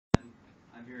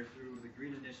I'm here through the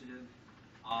Green Initiative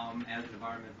as an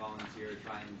environment volunteer,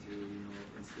 trying to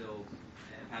instill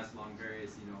and pass along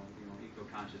various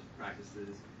eco-conscious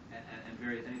practices and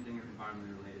various anything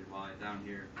environmentally related while I'm down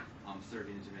here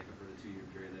serving in Jamaica for the 2-year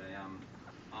period that I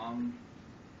am.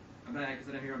 Like I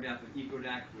said, I'm here on behalf of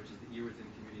ECODAC, which is the Ewerton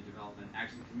Community Development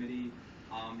Action Committee.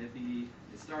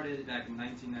 It started back in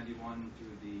 1991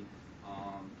 through the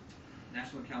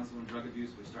National Council on Drug Abuse,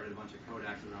 which started a bunch of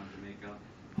ECODACs around Jamaica,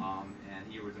 and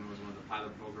Ewerton was one of the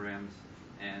pilot programs.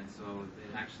 And so,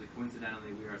 actually,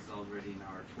 coincidentally, we are celebrating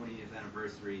our 20th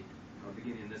anniversary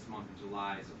beginning this month of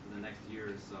July. So for the next year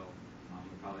or so,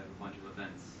 we'll probably have a bunch of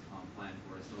events planned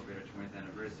for to celebrate our 20th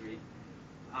anniversary.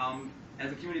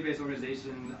 As a community-based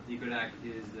organization, ECODAC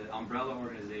is the umbrella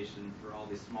organization for all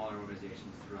these smaller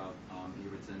organizations throughout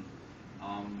Ewerton.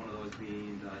 One of those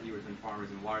being the Ewerton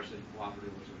Farmers and Watershed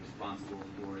Cooperative, which is responsible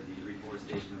for the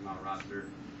reforestation of Mount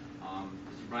Roster.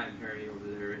 Mr. Brian Perry over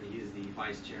there, he is the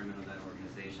vice chairman of that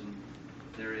organization.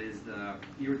 There is the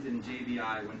Ewerton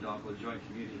JBI Wendalco Joint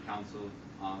Community Council,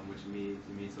 which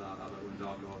meets out of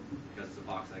Wendalco because it's a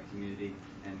bauxite community.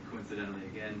 And coincidentally,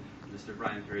 again, Mr.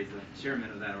 Brian Perry is the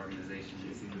chairman of that organization.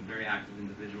 He's a very active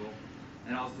individual.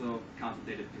 And also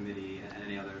consultative committee and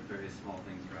any other various small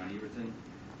things around Ewerton.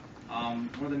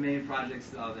 One of the main projects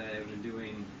that I've been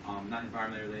doing, not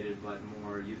environmentally related, but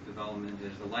more youth development,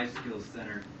 is the Life Skills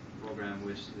Center program,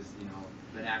 which has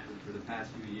been active for the past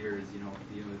few years,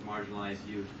 dealing with marginalized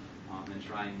youth and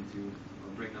trying to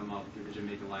bring them up through the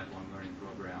Jamaica Lifelong Learning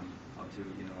Program up to a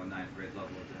 9th grade level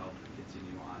to help them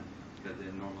continue on, because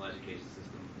the normal education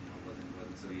system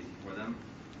wasn't so easy for them.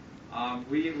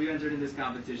 We entered in this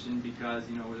competition because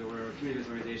we're a community-based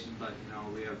organization, but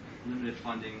we have limited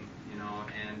funding,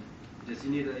 and just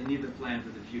you need to plan for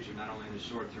the future, not only in the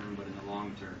short term but in the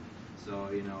long term. So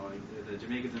the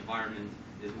Jamaica's environment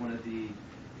is one of the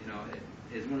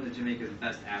Jamaica's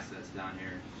best assets down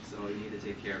here. So you need to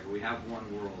take care of it. We have one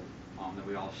world that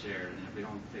we all share, and if we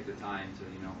don't take the time to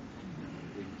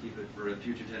we keep it for the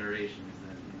future generations,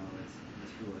 then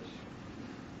it's foolish.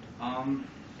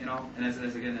 And as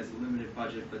a limited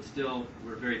budget, but still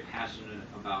we're very passionate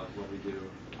about what we do.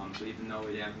 So even though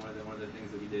we have one of the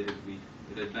things that we did is we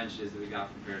did benches that we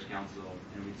got from Parish Council,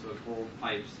 and we took old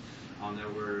pipes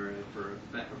that were for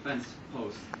fence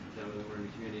posts that were in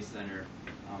the community center,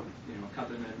 cut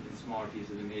them in smaller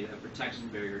pieces and made a protection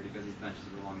barrier because these benches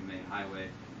were along the main highway,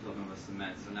 filled them with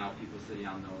cement. So now people sitting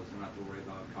on those don't have to worry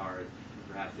about cars,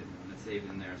 or perhaps hitting them, and saving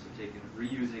them there. So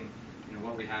reusing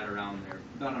what we had around there,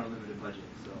 not on a limited budget,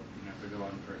 so you have to go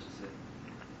out and purchase it.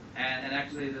 And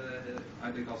actually,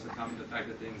 I think also comment the fact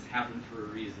that things happen for a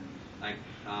reason. Like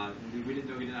we did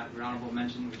not honorable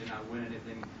mention, we did not win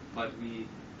anything, but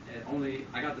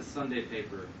I got the Sunday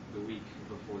paper the week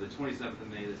before, the 27th of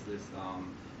May.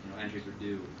 Entries were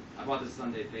due. I bought the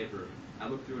Sunday paper. I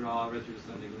looked through it all. I read through the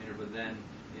Sunday Gleaner, but then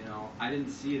I didn't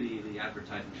see the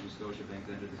advertisement from Scotiabank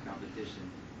to enter this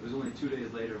competition. It was only 2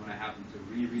 days later when I happened to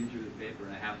reread through the paper,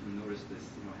 and I happened to notice this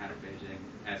header page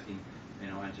asking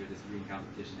enter this green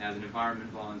competition as an environment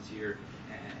volunteer,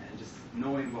 and just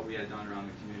knowing what we had done around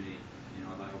the community.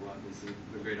 I thought, well, this is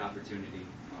a great opportunity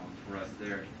for us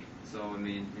there. So,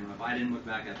 if I didn't look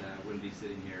back at that, I wouldn't be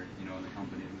sitting here, in the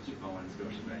company of Mr. Bowen and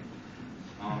Scotiabank.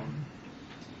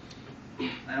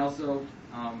 And also,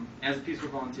 as a Peace Corps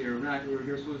volunteer, we're a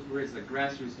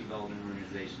grassroots development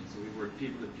organization, so we work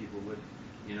people to people with,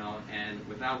 and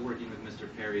without working with Mr.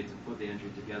 Perry to put the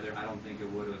entry together, I don't think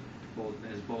it would have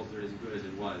been as bolstered as good as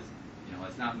it was.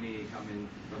 It's not me coming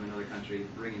from another country,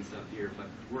 bringing stuff here, but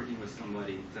working with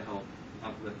somebody to help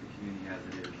uplift the community as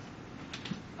it is.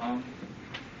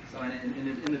 So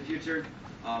in the future,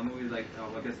 I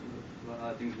guess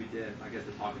things we did. I guess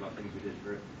to talk about things we did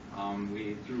for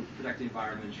through Protect the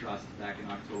Environment Trust back in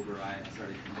October, I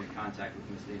started in contact with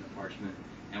Ms. Dana Parchment,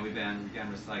 and we began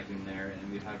recycling there,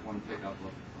 and we've had one pickup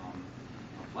of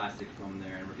plastic from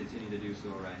there, and we're continuing to do so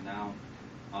right now.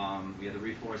 We had the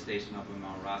reforestation up in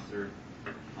Mount Roster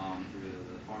through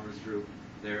the farmers group.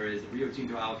 There is Rio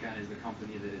Tinto Alcan is the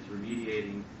company that is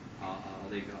remediating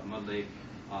a mud lake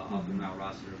up in Mount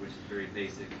Roster, which is very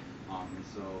basic. And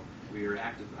so we are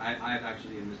active. I've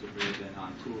actually and Mr. Perry been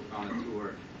on a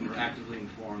tour, and we're actively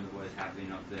informed of what is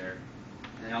happening up there.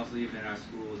 And also even in our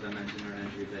schools, I mentioned in our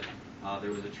entry that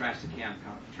there was a trash to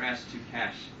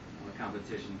cash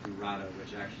competition through RADA,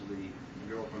 which actually a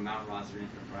girl from Mount Roster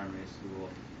Infant Primary School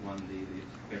won the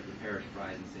parish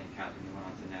prize in St. Catherine and went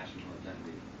on to national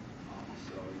identity.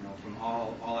 So from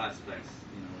all aspects,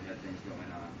 we had things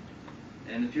going on.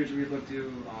 In the future, we look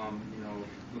to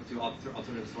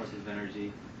alternative sources of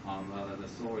energy. The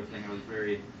solar thing, I was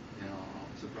very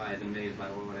surprised and amazed by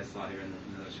what I saw here in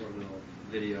the short little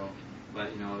video.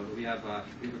 But we have a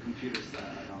computer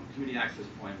community access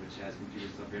point which has computer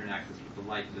stuff, internet access. But the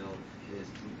light bill is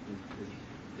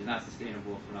not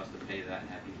sustainable for us to pay that and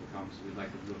have people come. So we'd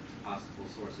like to look at possible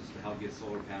sources to help get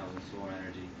solar panels and solar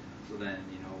energy. So then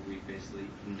we basically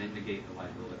can negate the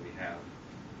light bill that we have.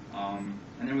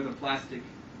 And then with the plastic,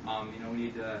 we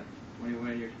need to,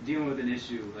 when you're dealing with an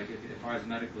issue, like as far as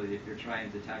medically, if you're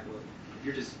trying to tackle it,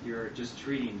 if you're just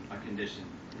treating a condition,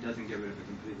 it doesn't get rid of it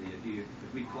completely.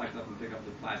 If we collect up and pick up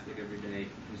the plastic every day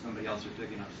from somebody else, you're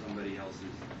picking up somebody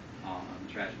else's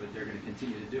trash, but they're going to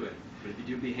continue to do it. But if you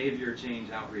do behavior change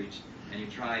outreach and you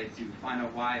try to find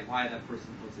out why that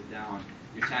person puts it down,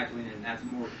 you're tackling it, and that's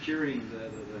more curing the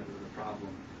problem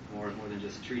more than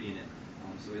just treating it.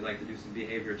 So we like to do some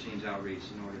behavior change outreach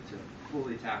in order to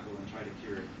fully tackle and try to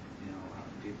cure, how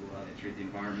people they treat the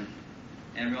environment.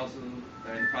 And we also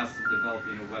are in the process of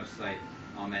developing a website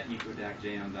at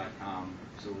ECODACJM.com,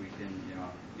 so we can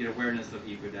get awareness of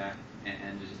ECODAC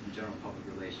and just in general public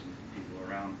relations with people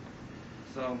around.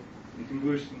 So in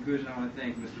conclusion, I want to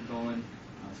thank Mr. Bowen,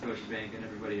 Scotiabank, and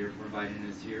everybody here for inviting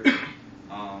us here.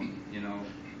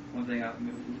 One thing I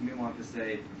may want to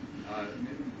say,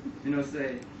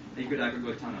 say ECODAC would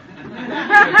go ton of.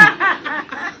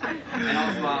 And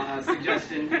also a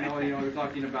suggestion, we're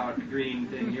talking about the green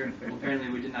thing here. Well, apparently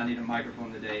we did not need a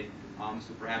microphone today,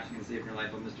 so perhaps you can save your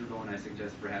life. But Mr. Bowen, I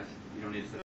suggest perhaps you don't need to